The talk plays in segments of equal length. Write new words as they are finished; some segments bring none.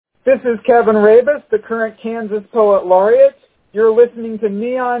This is Kevin Rabas, the current Kansas Poet Laureate. You're listening to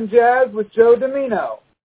Neon Jazz with Joe Domino.